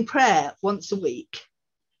morning prayer once a week,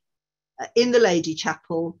 in the Lady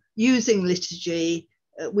Chapel, using liturgy.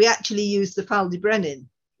 We actually used the Fal de Brennan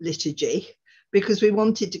liturgy because we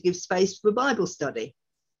wanted to give space for Bible study.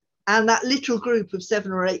 And that little group of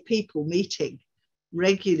 7 or 8 people meeting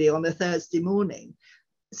regularly on a Thursday morning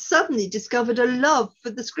suddenly discovered a love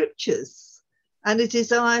for the scriptures and a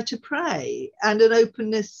desire to pray and an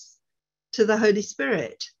openness to the Holy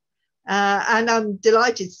Spirit. And I'm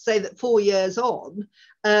delighted to say that 4 years on,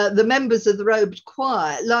 the members of the robed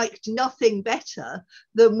choir liked nothing better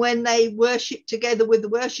than when they worshipped together with the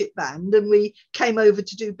worship band and we came over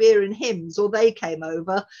to do beer and hymns, or they came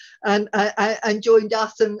over and joined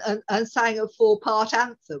us and sang a 4-part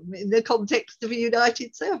anthem in the context of a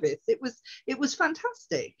united service. It was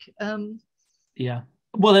fantastic. Yeah.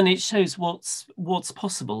 Well, and it shows what's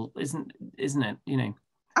possible, isn't it?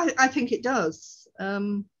 I think it does.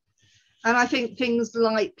 And I think things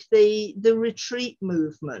like the retreat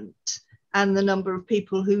movement and the number of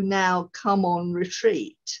people who now come on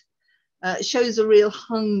retreat shows a real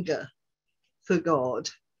hunger for God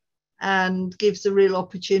and gives a real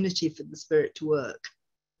opportunity for the Spirit to work,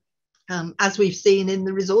 as we've seen in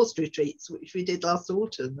the resource retreats, which we did last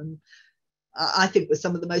autumn. And I think were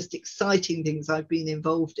some of the most exciting things I've been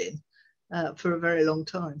involved in for a very long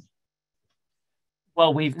time.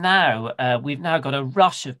 Well, we've now got a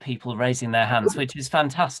rush of people raising their hands, which is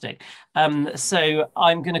fantastic. So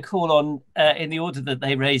I'm going to call on, in the order that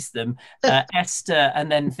they raised them, Esther, and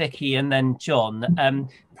then Vicky, and then John.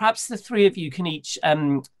 Perhaps the three of you can each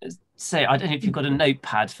say, I don't know if you've got a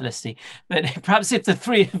notepad, Felicity, but perhaps if the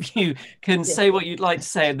three of you can say what you'd like to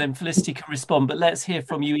say, and then Felicity can respond. But let's hear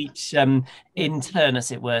from you each in turn,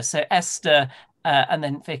 as it were. So Esther, and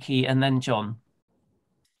then Vicky, and then John.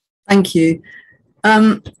 Thank you.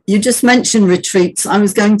 You just mentioned retreats. I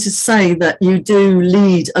was going to say that you do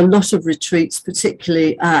lead a lot of retreats,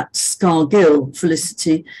 particularly at Scargill,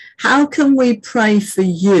 Felicity. How can we pray for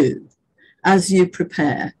you as you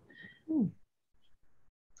prepare?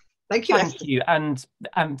 Thank you. Thank you. And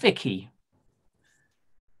Vicky.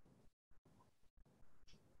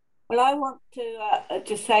 Well, I want to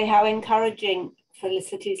just say how encouraging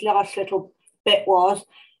Felicity's last little bit was.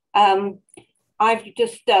 I've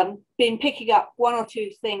just been picking up one or two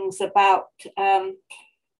things about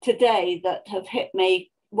today that have hit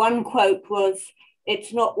me. One quote was,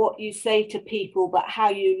 "It's not what you say to people, but how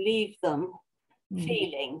you leave them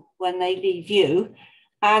feeling when they leave you."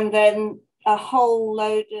 And then a whole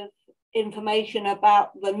load of information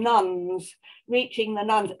about the nuns, reaching the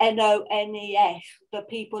nuns, NONES, the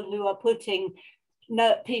people who are putting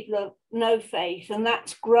people of no faith, and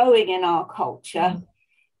that's growing in our culture.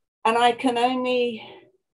 And I can only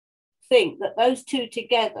think that those two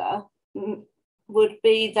together would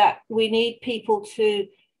be that we need people to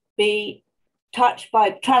be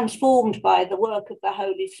transformed by the work of the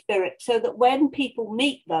Holy Spirit, so that when people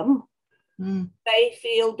meet them, they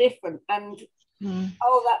feel different. And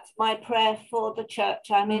that's my prayer for the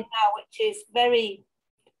church I'm in now, which is very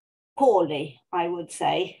poorly, I would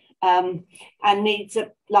say, and needs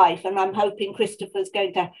a life. And I'm hoping Christopher's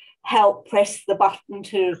going to help press the button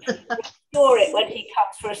to restore it when he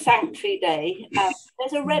comes for a sanctuary day.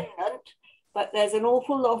 There's a remnant, but there's an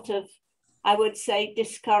awful lot of, I would say,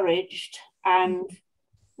 discouraged and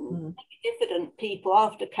diffident people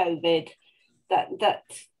after COVID and they're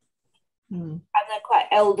quite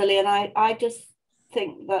elderly. And I just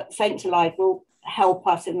think that Saints Alive will help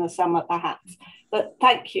us in the summer, perhaps. But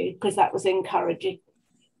thank you, because that was encouraging.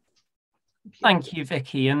 Thank you,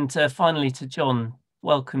 Vicky. And finally to John.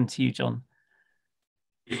 Welcome to you, John.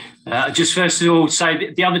 Just first of all,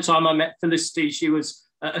 say the other time I met Felicity, she was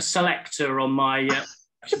a selector on my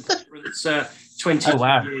it's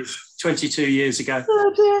 22 years ago.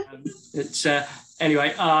 Oh, dear.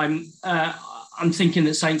 Anyway, I'm thinking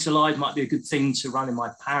that Saints Alive might be a good thing to run in my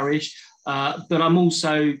parish, but I'm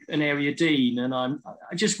also an area dean, and I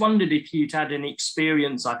just wondered if you'd had any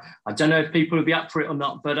experience. I don't know if people would be up for it or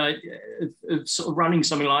not, but of sort of running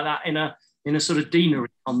something like that in a sort of deanery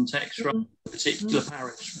context from a particular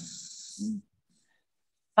parish.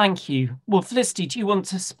 Thank you. Well, Felicity, do you want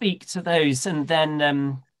to speak to those, and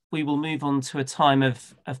then we will move on to a time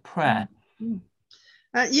of prayer?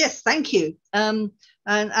 Yes, thank you. And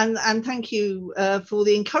thank you for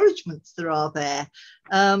the encouragements there are there.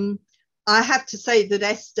 I have to say that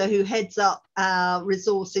Esther, who heads up our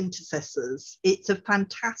resource intercessors, it's a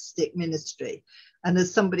fantastic ministry. And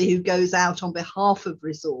as somebody who goes out on behalf of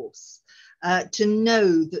resource, to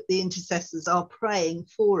know that the intercessors are praying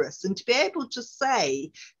for us, and to be able to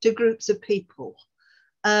say to groups of people,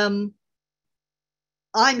 I'm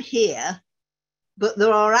here, but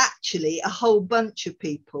there are actually a whole bunch of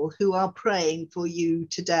people who are praying for you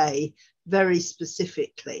today, very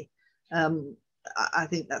specifically. I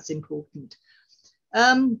think that's important.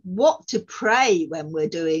 What to pray when we're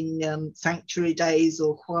doing sanctuary days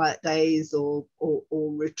or quiet days or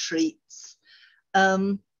retreats.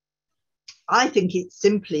 I think it's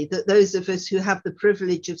simply that those of us who have the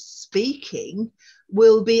privilege of speaking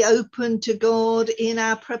will be open to God in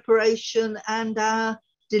our preparation and our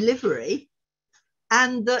delivery,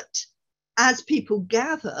 and that as people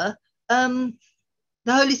gather, the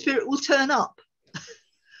Holy Spirit will turn up.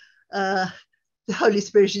 The Holy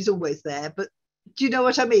Spirit is always there, but do you know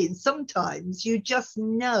what I mean? Sometimes you just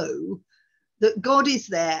know that God is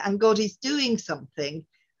there and God is doing something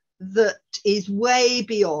that is way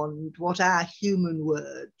beyond what our human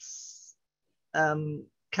words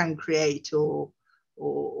can create or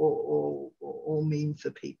mean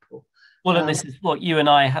for people. Well, and this is what you and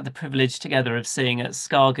I had the privilege together of seeing at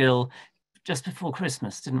Scargill just before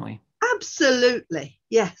Christmas, didn't we? Absolutely,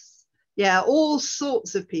 yes. Yeah, all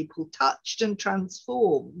sorts of people touched and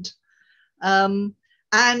transformed. And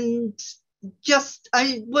just,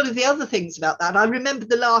 one of the other things about that, I remember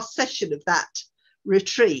the last session of that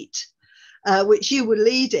retreat, which you were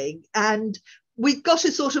leading, and we'd got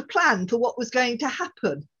a sort of plan for what was going to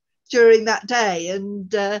happen during that day,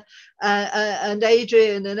 and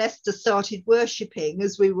Adrian and Esther started worshipping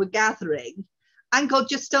as we were gathering, and God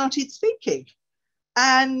just started speaking.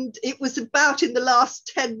 And it was about in the last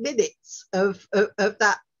 10 minutes of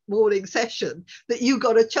that morning session that you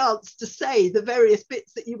got a chance to say the various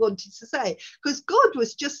bits that you wanted to say, because God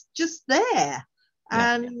was just there.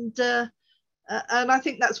 Yeah. And I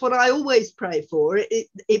think that's what I always pray for.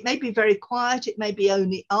 It may be very quiet. It may be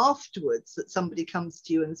only afterwards that somebody comes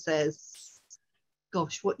to you and says,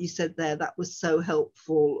 gosh, what you said there, that was so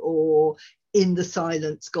helpful, or in the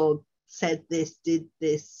silence, God said this, did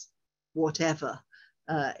this, whatever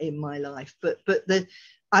in my life. But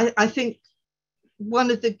I think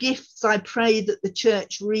one of the gifts I pray that the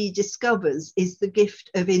church rediscovers is the gift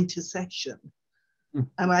of intercession.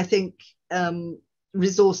 And I think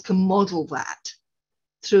Resource can model that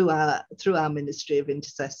through our ministry of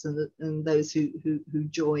intercession and those who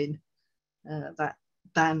join that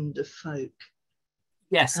band of folk.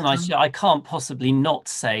 Yes, and I can't possibly not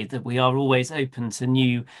say that we are always open to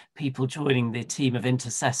new people joining the team of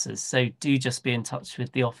intercessors. So do just be in touch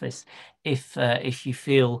with the office if you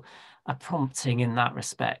feel a prompting in that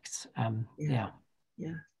respect. Yeah.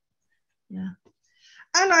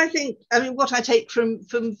 And I think, what I take from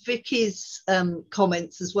Vicky's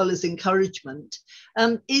comments, as well as encouragement,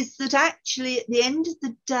 is that actually at the end of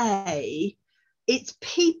the day, it's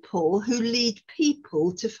people who lead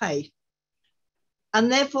people to faith. And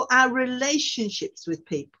therefore, our relationships with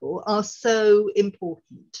people are so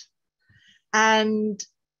important. And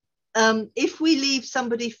if we leave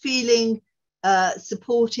somebody feeling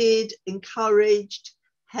supported, encouraged,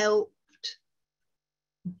 helped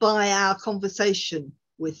by our conversation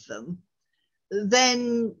with them,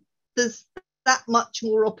 then there's that much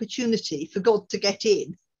more opportunity for God to get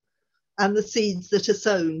in and the seeds that are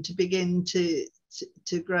sown to begin to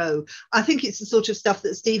grow. I think it's the sort of stuff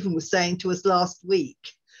that Stephen was saying to us last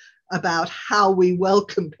week about how we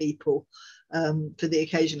welcome people for the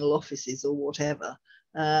occasional offices or whatever,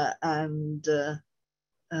 and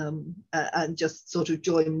just sort of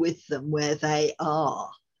join with them where they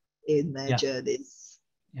are in their journeys.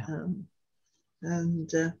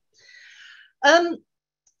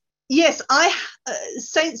 Yes,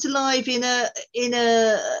 Saints Alive in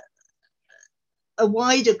a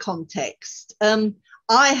wider context.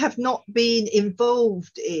 I have not been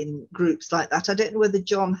involved in groups like that. I don't know whether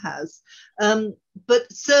John has,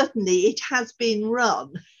 but certainly it has been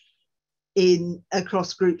run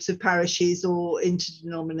across groups of parishes or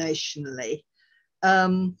interdenominationally.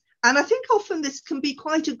 And I think often this can be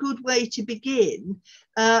quite a good way to begin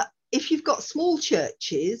if you've got small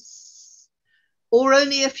churches or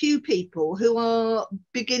only a few people who are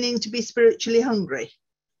beginning to be spiritually hungry.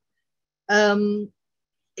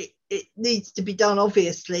 It needs to be done,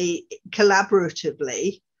 obviously,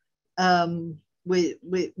 collaboratively with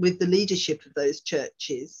the leadership of those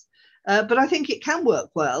churches. But I think it can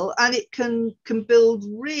work well, and it can build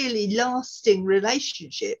really lasting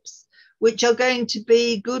relationships, which are going to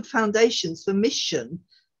be good foundations for mission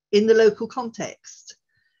in the local context.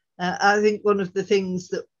 I think one of the things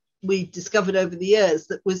that we discovered over the years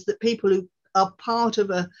was that people who are part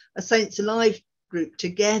of a Saints Alive group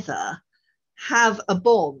together have a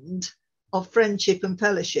bond of friendship and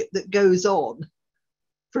fellowship that goes on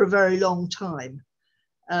for a very long time.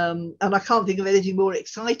 And I can't think of anything more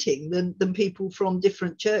exciting than people from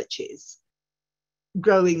different churches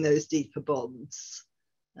growing those deeper bonds,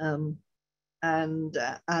 and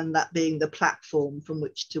that being the platform from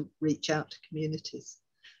which to reach out to communities.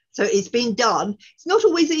 So it's been done. It's not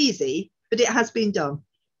always easy, but it has been done.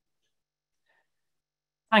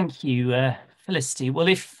 Thank you, Felicity. Well,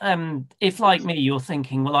 if like me, you're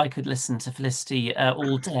thinking, well, I could listen to Felicity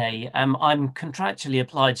all day, I'm contractually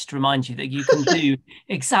obliged to remind you that you can do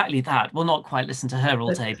exactly that. Well, not quite listen to her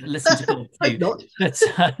all day, but listen to God too. But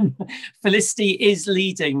Felicity is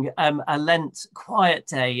leading a Lent Quiet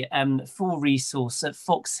Day for Resource at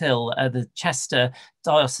Fox Hill, the Chester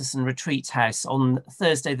Diocesan Retreat House, on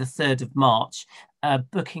Thursday, the 3rd of March.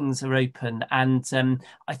 Bookings are open, and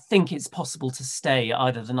I think it's possible to stay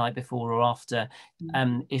either the night before or after,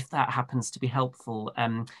 if that happens to be helpful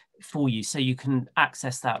for you. So you can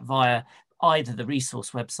access that via either the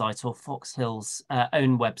Resource website or Fox Hill's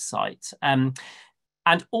own website. And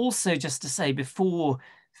also, just to say, before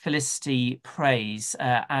Felicity prays,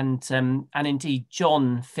 and indeed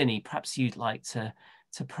John Finney, perhaps you'd like to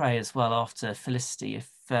pray as well after Felicity,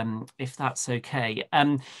 if that's okay.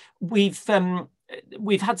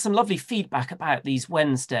 We've had some lovely feedback about these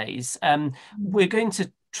Wednesdays. We're going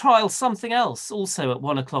to trial something else also at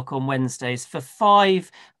 1 o'clock on Wednesdays for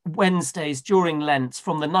 5 Wednesdays during Lent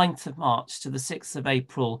from the 9th of March to the 6th of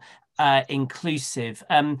April, inclusive.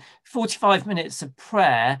 45 minutes of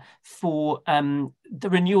prayer for the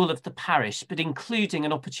renewal of the parish, but including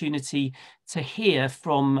an opportunity to hear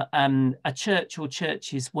from a church or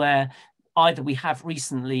churches where either we have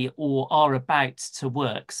recently or are about to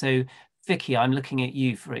work. So Vicky, I'm looking at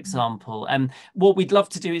you, for example. What we'd love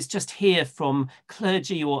to do is just hear from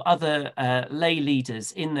clergy or other lay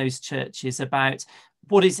leaders in those churches about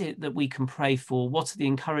what is it that we can pray for, what are the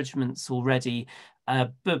encouragements already,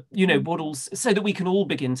 But, you know, what also, so that we can all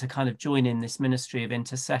begin to kind of join in this ministry of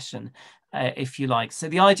intercession, if you like. So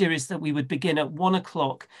the idea is that we would begin at 1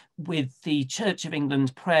 o'clock with the Church of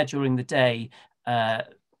England prayer during the day,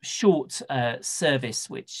 short service,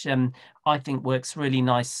 which I think works really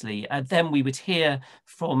nicely. Then we would hear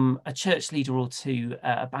from a church leader or two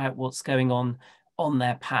about what's going on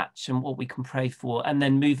their patch and what we can pray for, and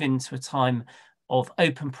then move into a time of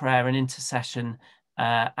open prayer and intercession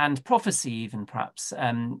and prophecy, even perhaps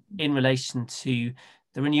in relation to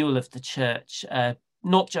the renewal of the church,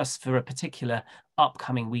 not just for a particular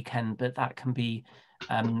upcoming weekend, but that can be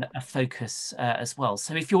a focus as well.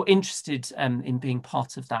 So if you're interested in being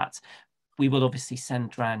part of that, we will obviously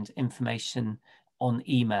send around information on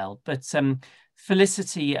email. But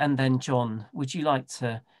Felicity and then John, would you like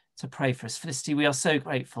to pray for us? Felicity, we are so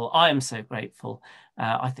grateful. I am so grateful.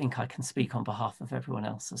 I think I can speak on behalf of everyone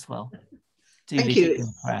else as well. Thank you.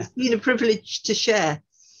 It's been a privilege to share.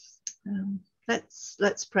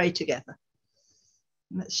 Let's pray together.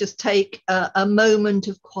 Let's just take a moment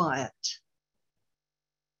of quiet,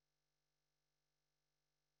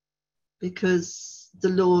 because the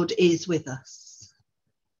Lord is with us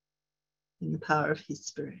in the power of his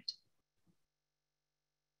Spirit.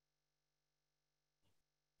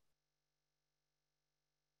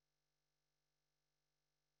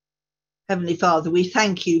 Heavenly Father, we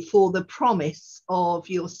thank you for the promise of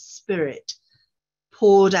your Spirit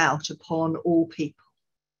poured out upon all people,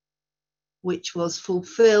 which was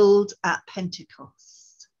fulfilled at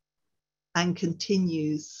Pentecost and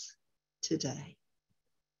continues today.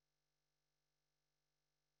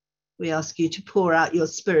 We ask you to pour out your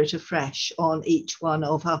Spirit afresh on each one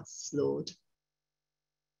of us, Lord,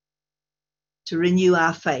 to renew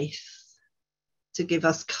our faith, to give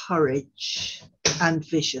us courage and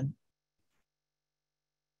vision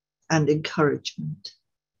and encouragement.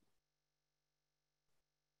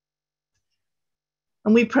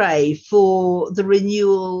 And we pray for the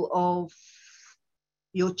renewal of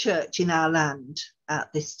your church in our land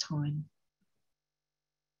at this time,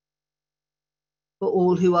 for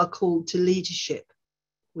all who are called to leadership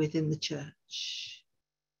within the church,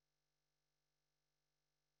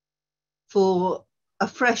 for a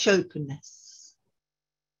fresh openness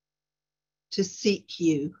to seek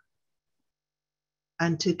you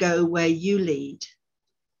and to go where you lead,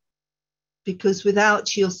 because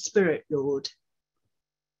without your Spirit, Lord,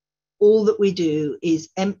 all that we do is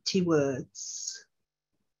empty words.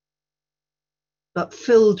 But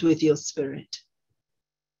filled with your Spirit,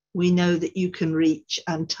 we know that you can reach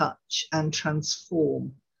and touch and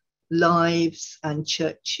transform lives and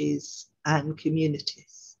churches and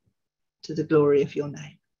communities to the glory of your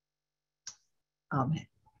name. Amen.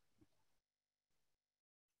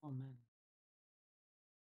 Amen.